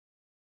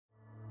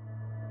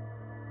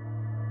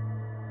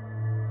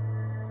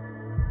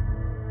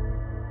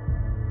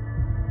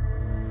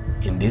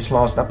In this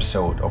last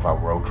episode of our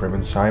road trip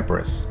in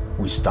Cyprus,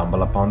 we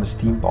stumble upon this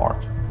theme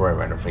park where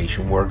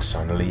renovation work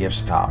suddenly have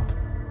stopped.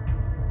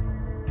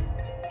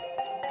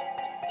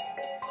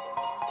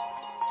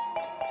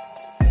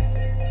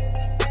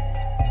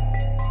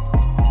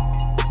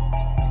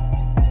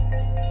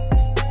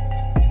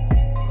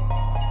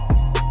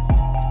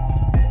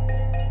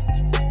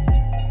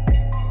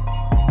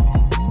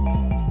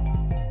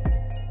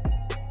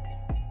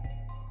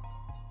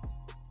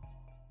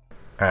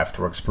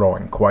 After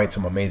exploring quite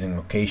some amazing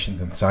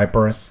locations in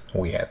Cyprus,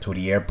 we head to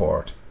the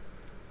airport.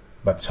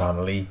 But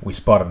suddenly we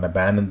spot an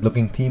abandoned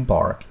looking theme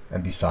park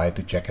and decide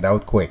to check it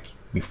out quick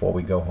before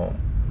we go home.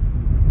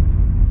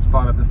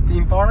 Spotted this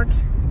theme park.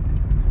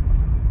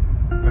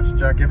 Let's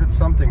check if it's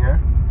something, huh?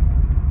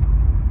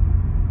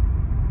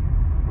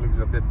 Looks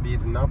a bit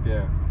beaten up,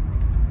 yeah.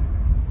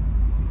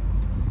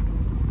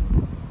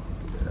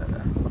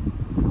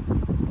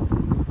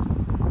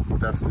 It's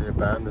definitely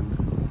abandoned.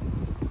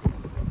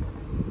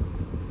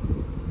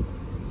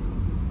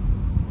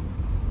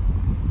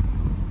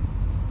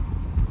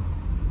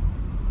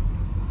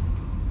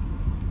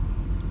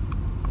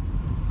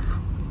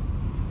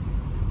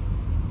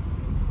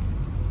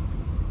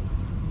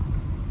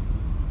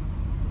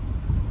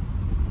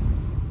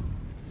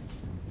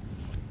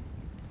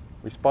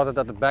 We spotted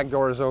that the back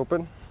door is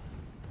open.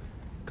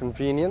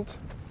 Convenient.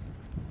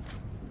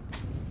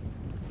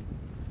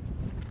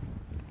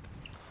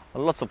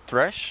 Lots of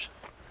trash.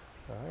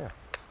 Oh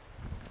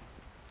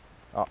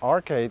yeah.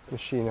 Arcade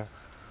machine.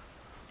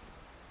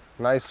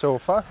 Nice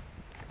sofa.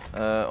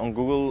 On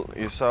Google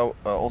you saw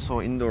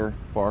also indoor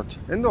part.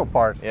 Indoor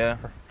part. Yeah.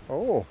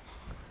 Oh.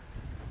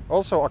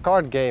 Also a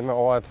card game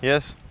or what?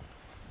 Yes.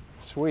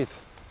 Sweet.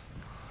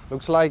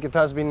 Looks like it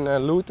has been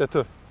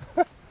looted.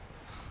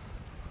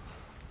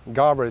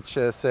 Garbage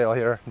sale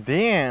here.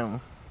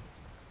 Damn.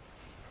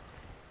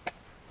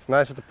 It's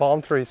nice with the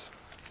palm trees.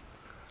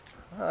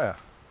 Oh yeah.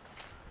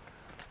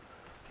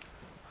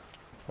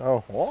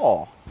 Oh,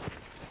 wow.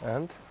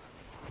 And?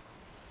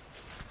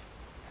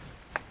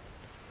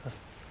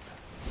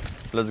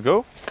 Let's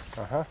go.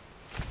 Uh-huh.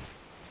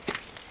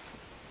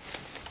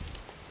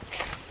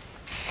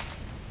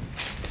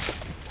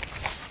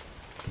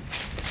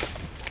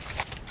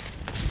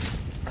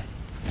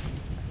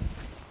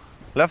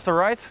 Left or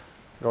right?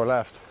 Go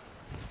left.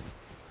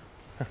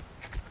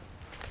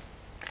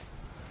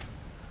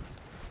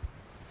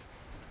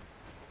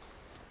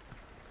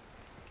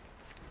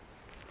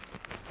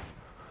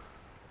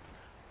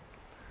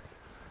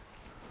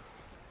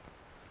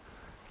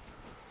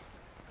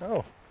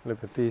 Oh,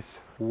 look at these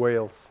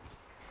whales.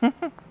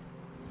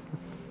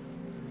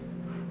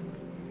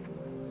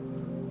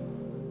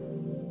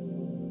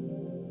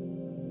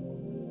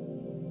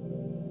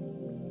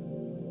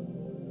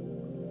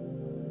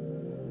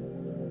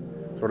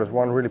 So there's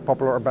one really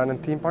popular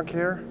abandoned theme park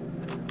here.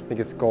 I think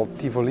it's called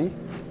Tivoli.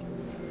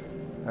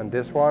 And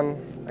this one,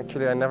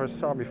 actually I never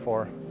saw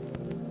before.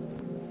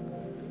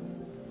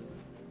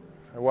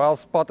 Well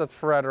spotted,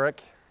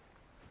 Frederik.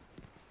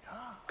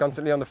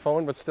 Constantly on the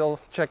phone, but still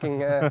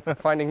checking,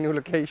 finding new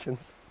locations.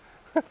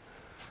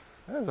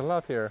 There's a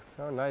lot here.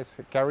 Oh, nice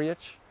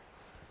carriage.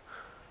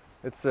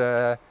 It's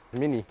a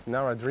mini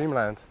Nara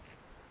Dreamland.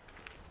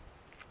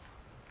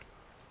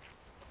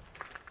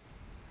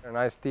 There are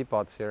nice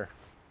teapots here.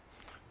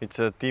 It's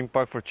a theme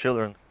park for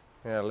children.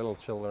 Yeah, little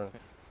children.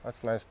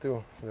 That's nice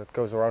too. That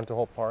goes around the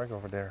whole park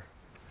over there.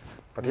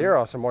 But here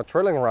are some more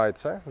thrilling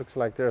rides. Looks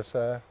like there's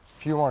a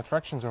few more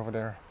attractions over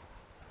there.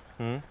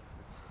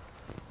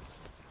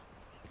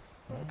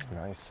 That's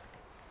nice.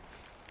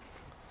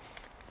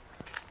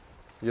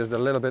 Just a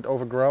little bit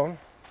overgrown.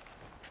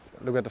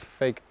 Look at the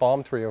fake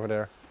palm tree over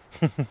there.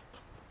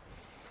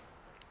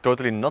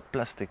 Totally not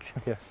plastic.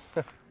 Yeah.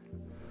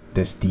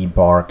 This theme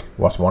park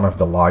was one of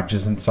the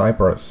largest in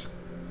Cyprus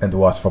and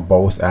was for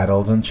both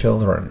adults and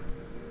children.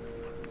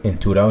 In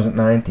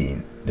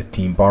 2019, the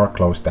theme park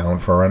closed down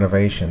for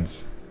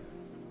renovations.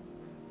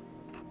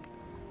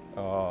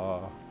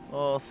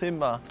 Oh,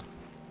 Simba.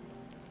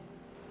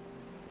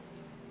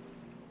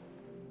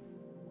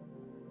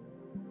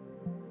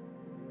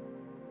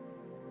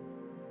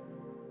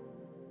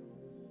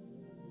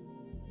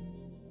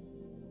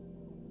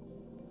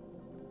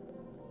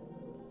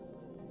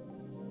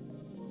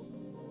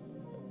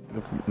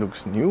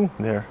 Looks new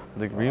there.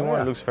 The green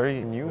one looks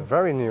very new.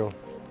 Very new.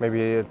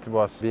 Maybe it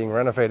was being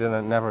renovated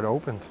and never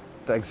opened.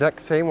 The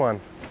exact same one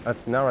at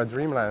Nara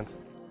Dreamland.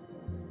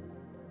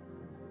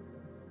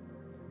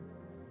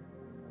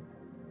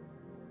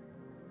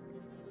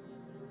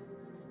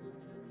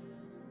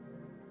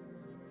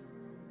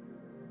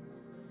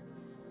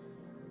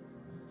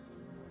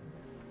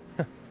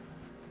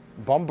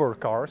 Bumper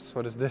cars,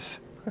 what is this?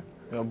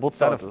 Yeah, both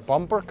Instead sides. of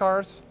bumper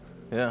cars?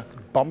 Yeah.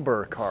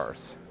 Bumper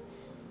cars.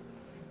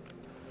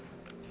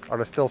 Are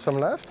there still some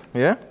left?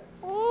 Yeah?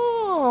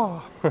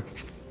 Oh!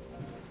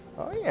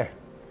 Oh yeah.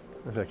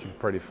 That's actually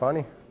pretty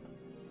funny.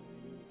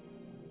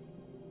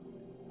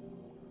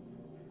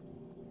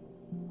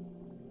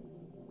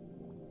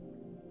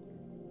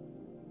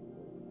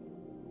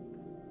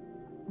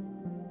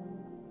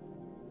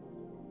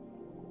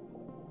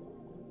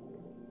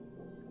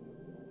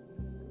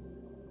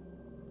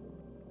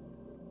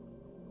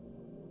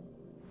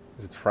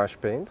 Is it fresh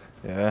paint?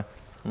 Yeah.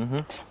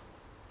 And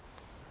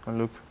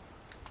look,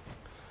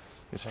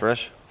 it's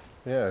fresh.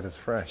 Yeah, it is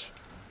fresh.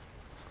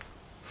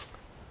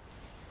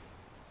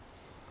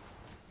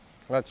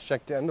 Let's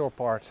check the indoor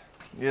part.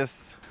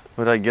 Yes,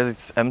 but I guess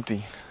it's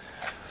empty.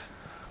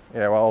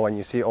 Yeah, well, when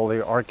you see all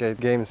the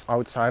arcade games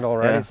outside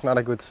already, it's not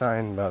a good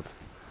sign, but...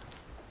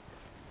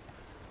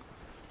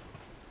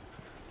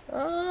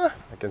 I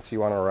can see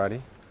one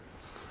already.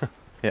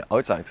 Yeah,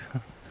 outside.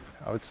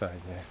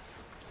 Outside, yeah.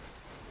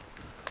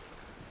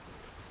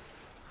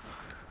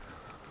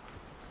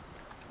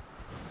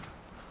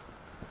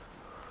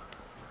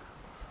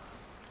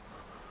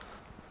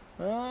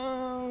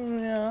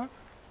 Yeah.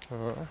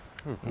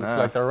 Looks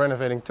like they're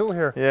renovating too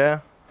here. Yeah.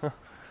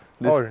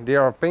 Oh, they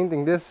are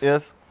painting this.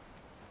 Yes.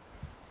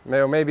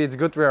 Maybe it's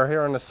good we are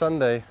here on a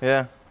Sunday.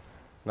 Yeah.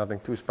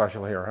 Nothing too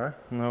special here, huh?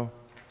 No.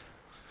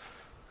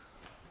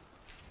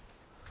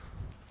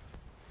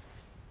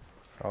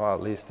 Well,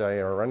 at least they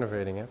are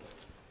renovating it.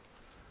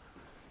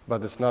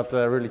 But it's not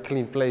a really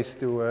clean place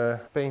to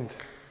paint.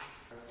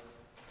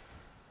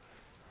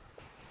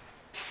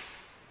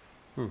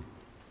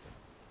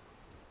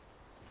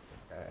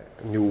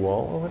 New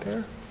wall over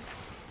there?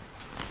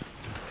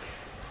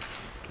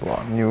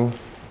 Wow, new.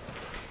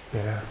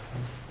 Yeah.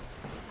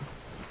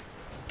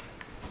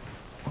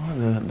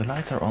 Oh, the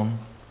lights are on.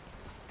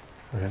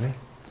 Really?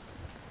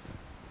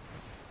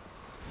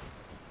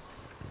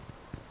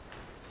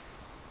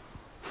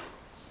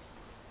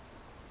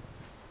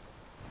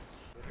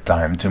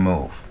 Time to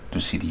move to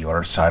see the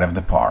other side of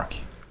the park.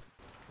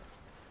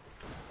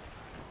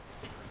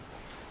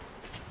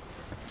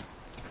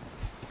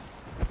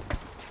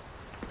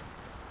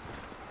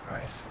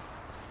 Nice.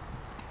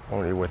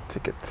 Only with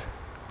ticket.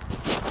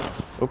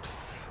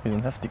 Oops, you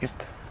don't have ticket.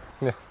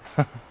 Yeah.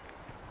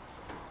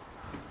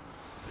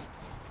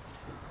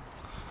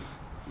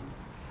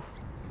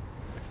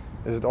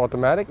 Is it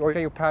automatic or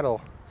can you paddle?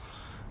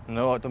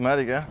 No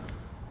automatic, eh?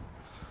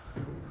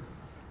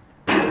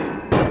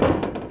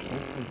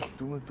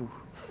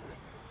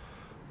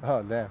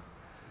 Oh damn.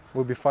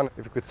 Would be fun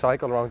if you could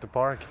cycle around the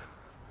park.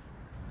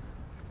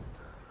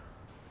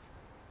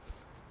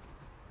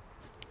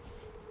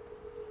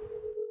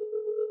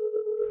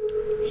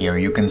 Here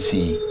you can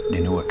see the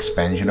new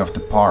expansion of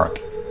the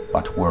park,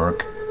 but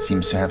work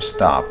seems to have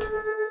stopped.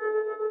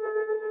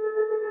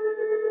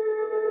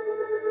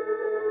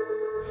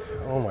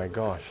 Oh my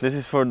gosh. This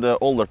is for the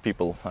older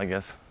people, I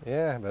guess.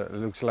 Yeah, but it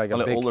looks like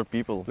Only a big older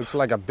people. looks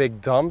like a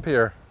big dump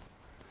here.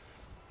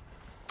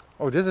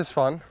 Oh, this is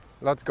fun.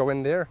 Let's go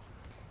in there.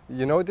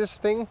 You know this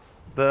thing?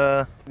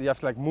 You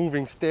have like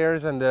moving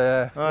stairs and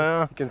Oh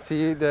yeah, you can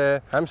see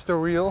the hamster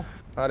wheel.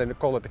 Ah, they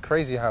call it the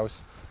crazy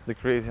house. the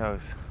crazy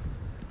house.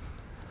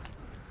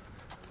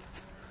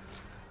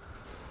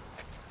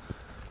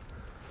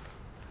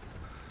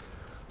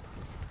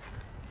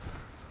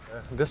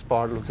 This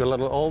part looks a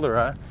little older,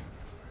 huh?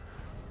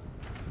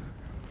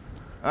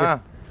 Ah,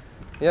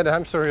 Yeah, the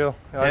hamster wheel.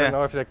 I Yeah. don't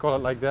know if they call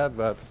it like that,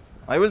 but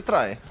I will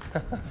try.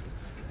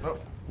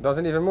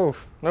 doesn't even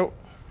move. No.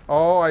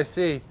 Oh, I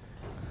see.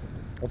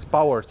 It's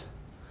powered.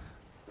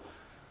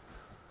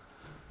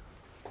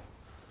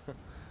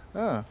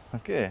 Ah,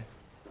 okay.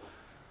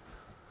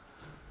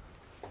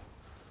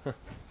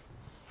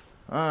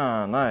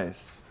 Ah,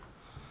 nice.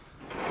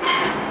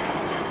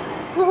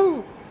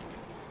 Woohoo!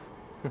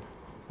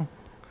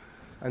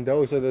 And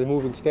those are the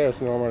moving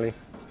stairs normally.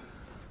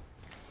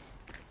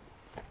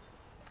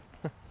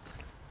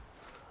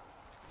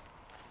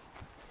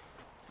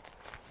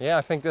 Yeah,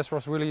 I think this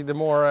was really the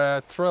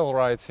more thrill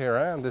rides here,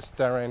 on this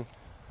terrain.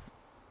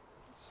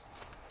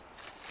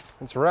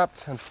 It's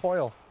wrapped in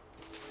foil.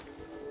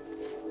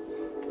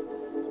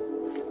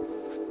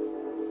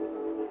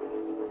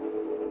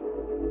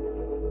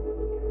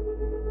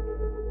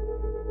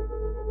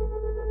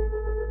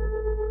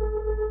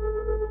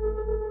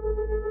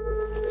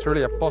 It's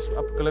really a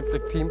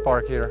post-apocalyptic theme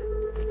park here.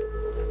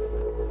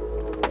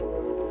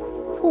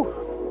 Whew.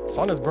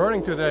 Sun is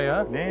burning today,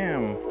 huh?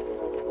 Damn.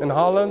 In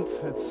Holland,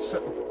 it's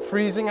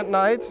freezing at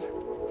night,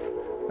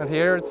 and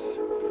here it's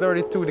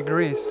 32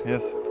 degrees.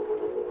 Yes.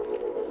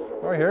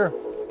 Oh, here.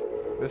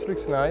 This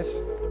looks nice.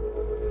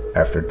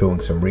 After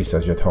doing some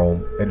research at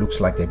home, it looks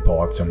like they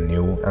bought some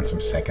new and some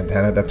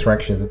second-hand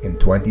attractions in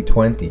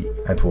 2020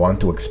 and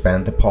want to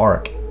expand the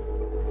park.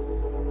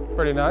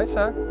 Pretty nice,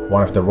 huh?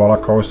 One of the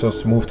roller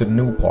coasters moved to the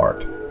new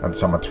part, and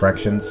some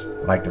attractions,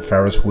 like the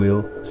Ferris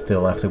wheel,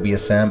 still have to be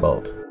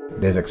assembled.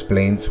 This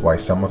explains why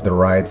some of the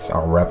rides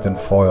are wrapped in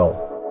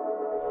foil.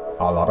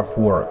 A lot of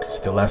work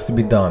still has to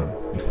be done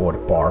before the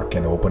park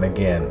can open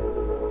again.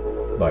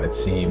 But it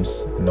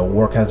seems no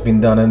work has been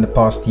done in the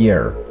past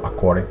year,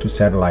 according to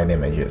satellite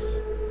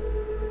images.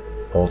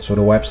 Also,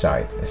 the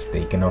website is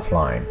taken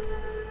offline.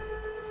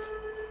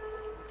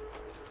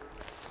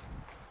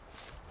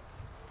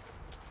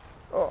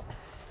 Oh,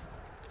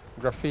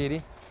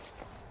 graffiti.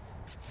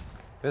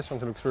 This one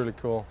looks really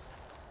cool.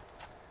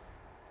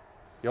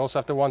 You also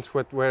have the ones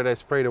with where they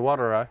spray the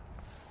water, huh?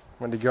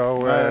 When they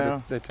go,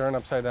 yeah. they turn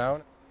upside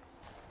down.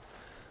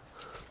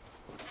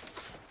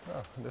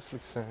 Oh, this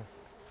looks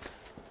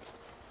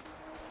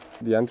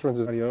The entrance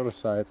is on the other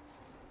side.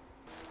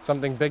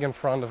 Something big in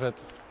front of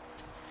it.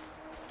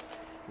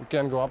 We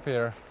can go up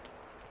here.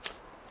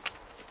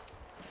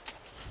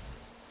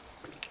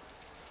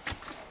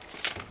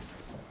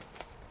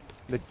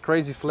 The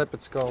crazy flip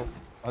it's called.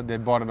 Oh, they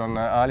bought it on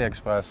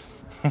AliExpress.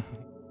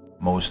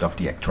 Most of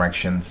the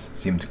attractions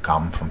seem to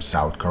come from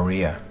South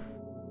Korea.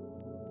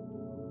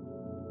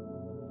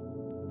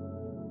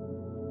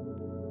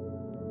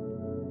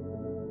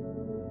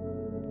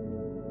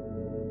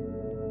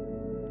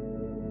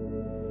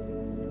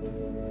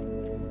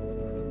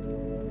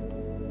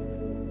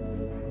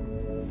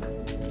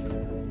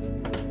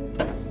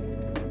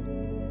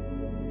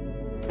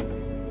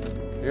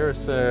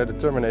 Here's the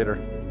Terminator.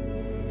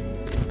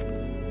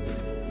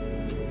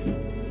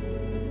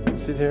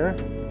 See it here?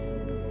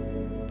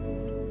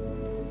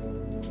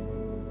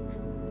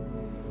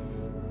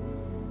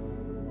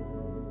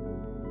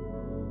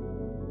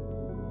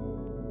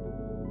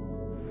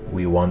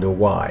 We wonder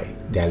why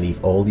they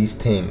leave all these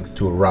things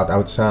to rot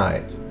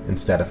outside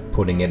instead of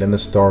putting it in the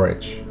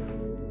storage.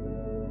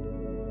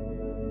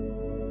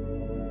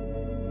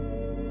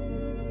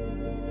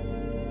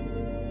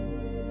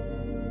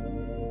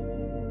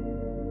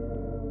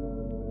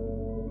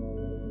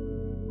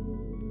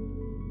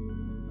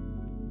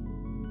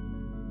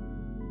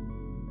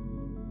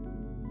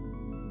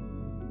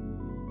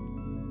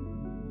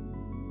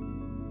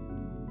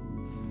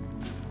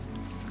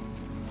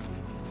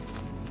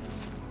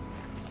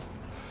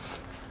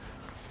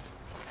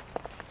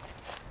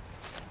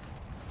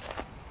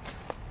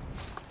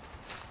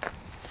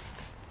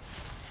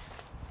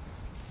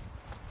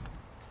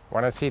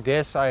 When I see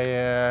this,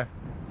 I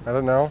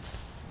don't know.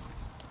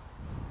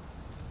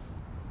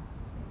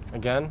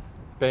 Again,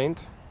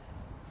 paint.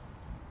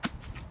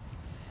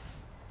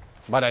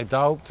 But I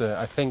doubt.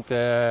 I think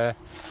the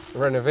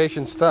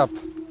renovation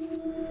stopped.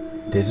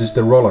 This is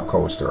the roller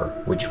coaster,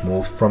 which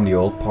moved from the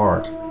old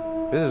part.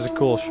 This is a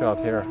cool shot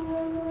here.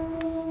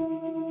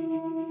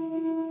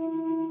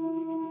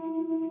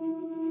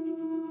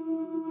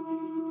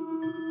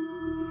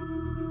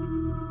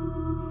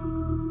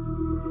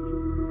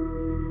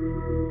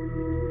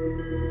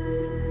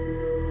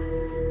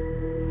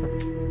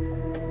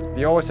 Do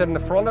you always sit in the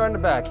front or in the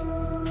back?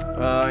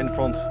 In the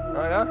front.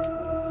 Oh yeah?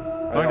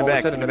 No, I in the always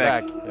back, sit in in the the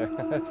back. back.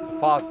 Yeah, that's the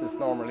fastest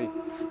normally.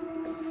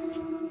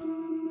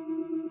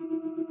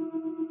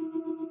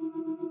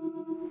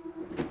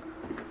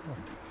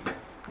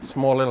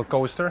 Small little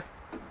coaster.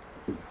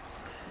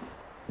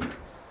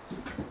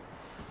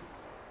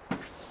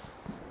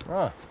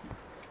 Ah,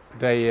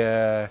 they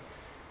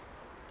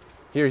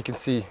here you can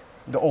see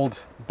the old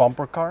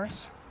bumper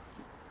cars.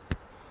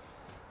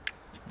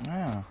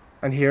 Yeah.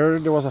 And here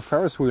there was a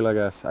Ferris wheel, I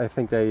guess. I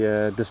think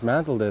they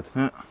dismantled it.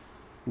 Yeah.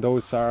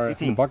 Those are the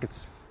Fitting.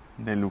 buckets.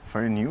 They look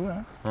very new,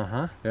 huh?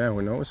 Uh-huh. Yeah,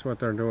 who knows what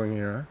they're doing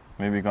here, huh?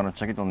 Maybe we're gonna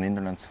check it on the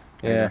internet.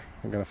 Yeah,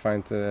 I'm gonna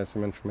find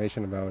some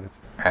information about it.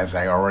 As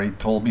I already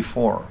told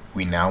before,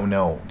 we now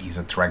know these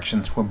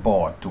attractions were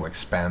bought to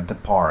expand the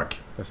park.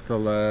 There's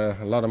still a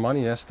lot of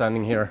money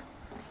standing here.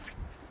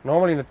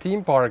 Normally in a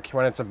theme park,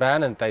 when it's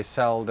abandoned, they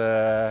sell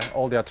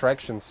all the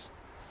attractions.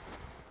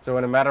 So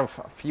in a matter of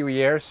a few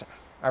years,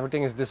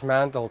 everything is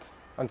dismantled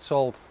and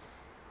sold.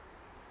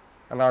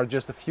 And there are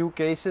just a few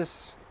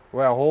cases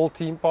where a whole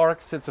theme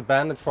park sits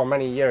abandoned for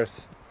many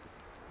years.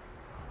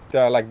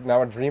 Like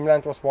now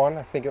Dreamland was one.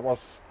 I think it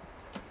was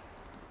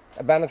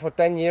abandoned for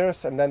 10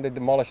 years and then they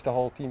demolished the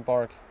whole theme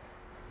park.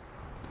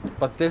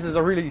 But this is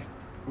a really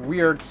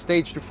weird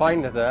stage to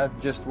find it,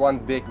 just one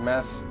big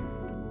mess.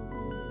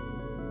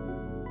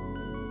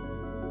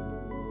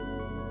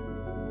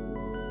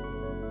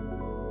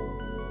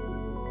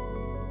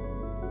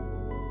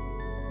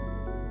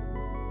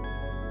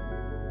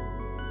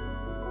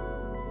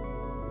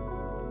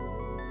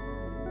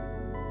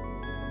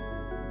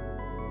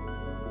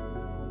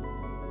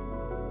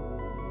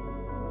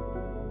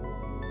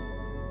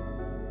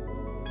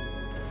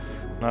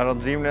 Now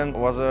Dreamland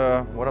was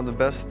one of the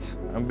best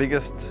and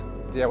biggest.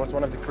 Yeah, it was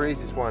one of the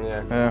craziest one,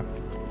 yeah. Yeah.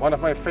 One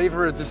of my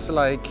favorites is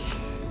like,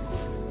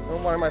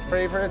 one of my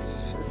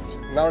favorites, it's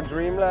now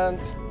Dreamland,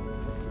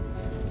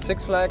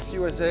 Six Flags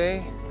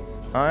USA.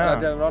 Oh And I yeah.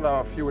 did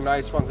a few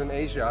nice ones in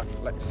Asia,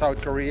 like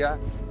South Korea,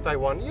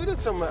 Taiwan. You did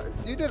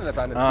an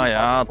abandoned Oh theme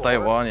yeah, park before,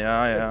 Taiwan, huh?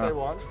 yeah, In yeah.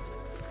 Taiwan.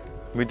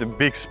 With the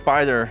big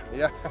spider.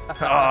 Yeah.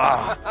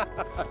 Ah,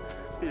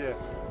 Yeah.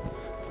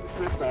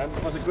 Good man,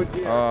 it was a good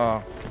year.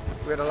 ah.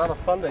 We had a lot of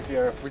fun that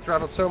year. We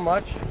traveled so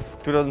much.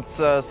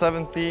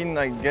 2017,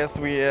 I guess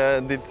we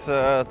did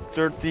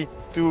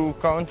 32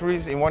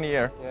 countries in 1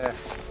 year. Yeah.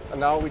 And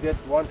now we did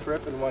one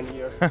trip in 1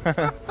 year.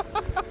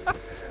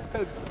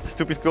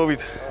 Stupid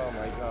COVID. Oh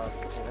my god.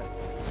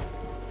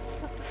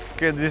 Yeah.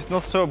 Okay, this is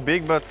not so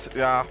big, but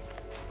yeah,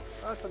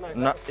 That's a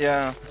nice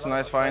yeah, it's a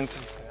nice find.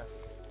 Yeah.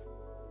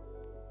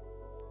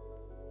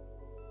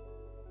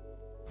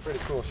 Pretty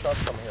cool shot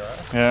from here,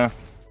 huh? Yeah.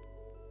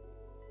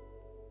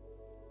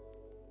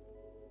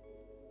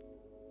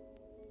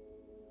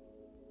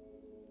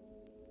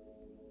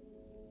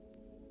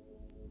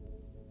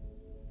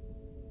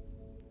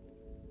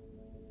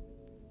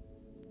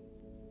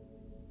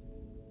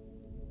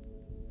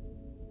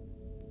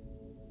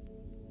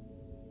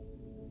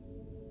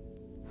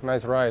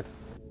 Nice ride.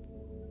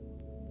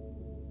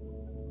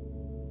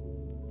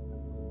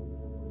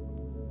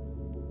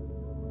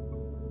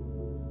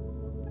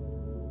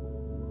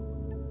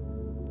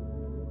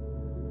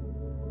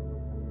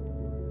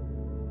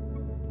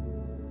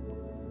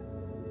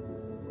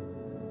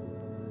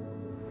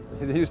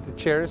 They use the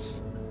chairs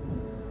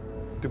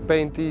to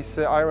paint these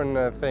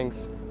iron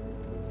things.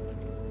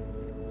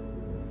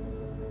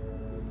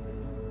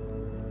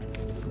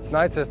 It's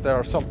nice that there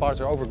are some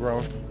parts are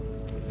overgrown.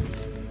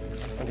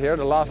 And here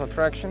the last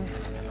attraction,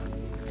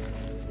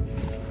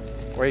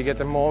 where you get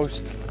the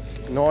most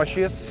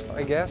nauseous,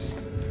 I guess.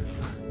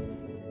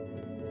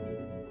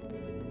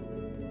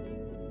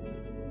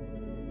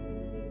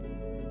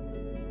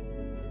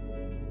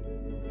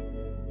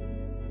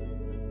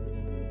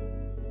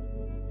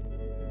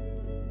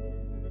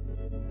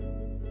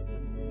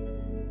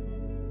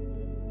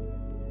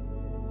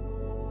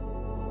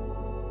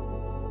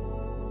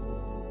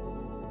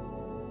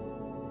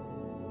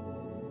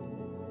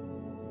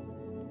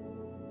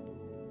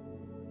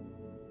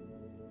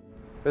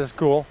 This is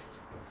cool.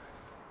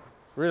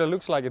 Really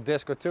looks like a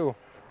disco too.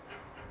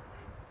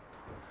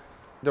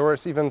 There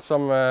was even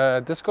some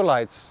disco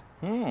lights.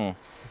 Hmm.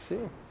 See?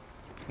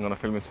 I'm gonna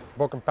film it.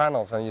 Broken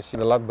panels, and you see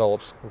the light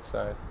bulbs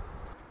inside.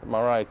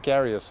 Mariah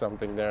Carey or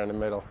something there in the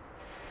middle.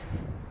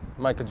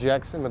 Michael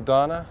Jackson,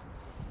 Madonna.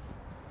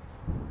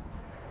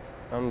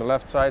 On the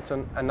left side,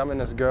 some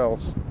anonymous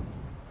girls.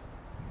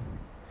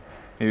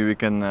 Maybe we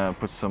can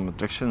put some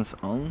attractions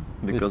on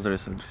because there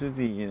is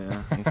electricity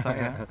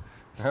inside. Huh?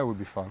 That would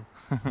be fun.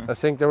 I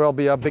think there will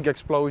be a big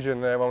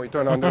explosion when we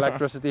turn on the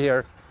electricity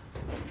here.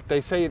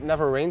 They say it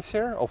never rains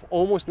here, or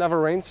almost never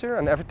rains here,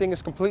 and everything is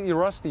completely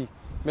rusty.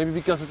 Maybe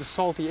because of the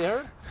salty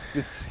air?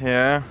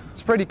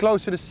 It's pretty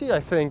close to the sea, I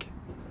think.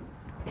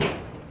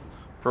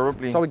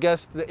 Probably. So I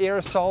guess the air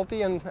is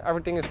salty and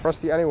everything is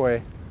rusty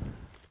anyway.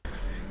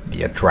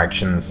 The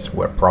attractions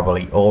were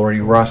probably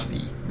already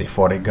rusty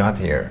before they got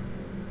here.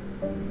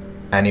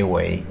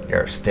 Anyway,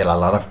 there's still a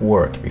lot of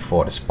work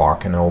before the spa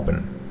can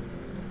open.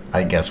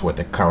 I guess with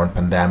the current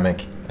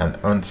pandemic and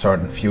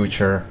uncertain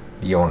future,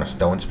 the owners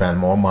don't spend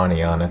more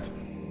money on it.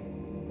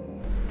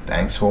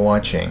 Thanks for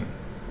watching.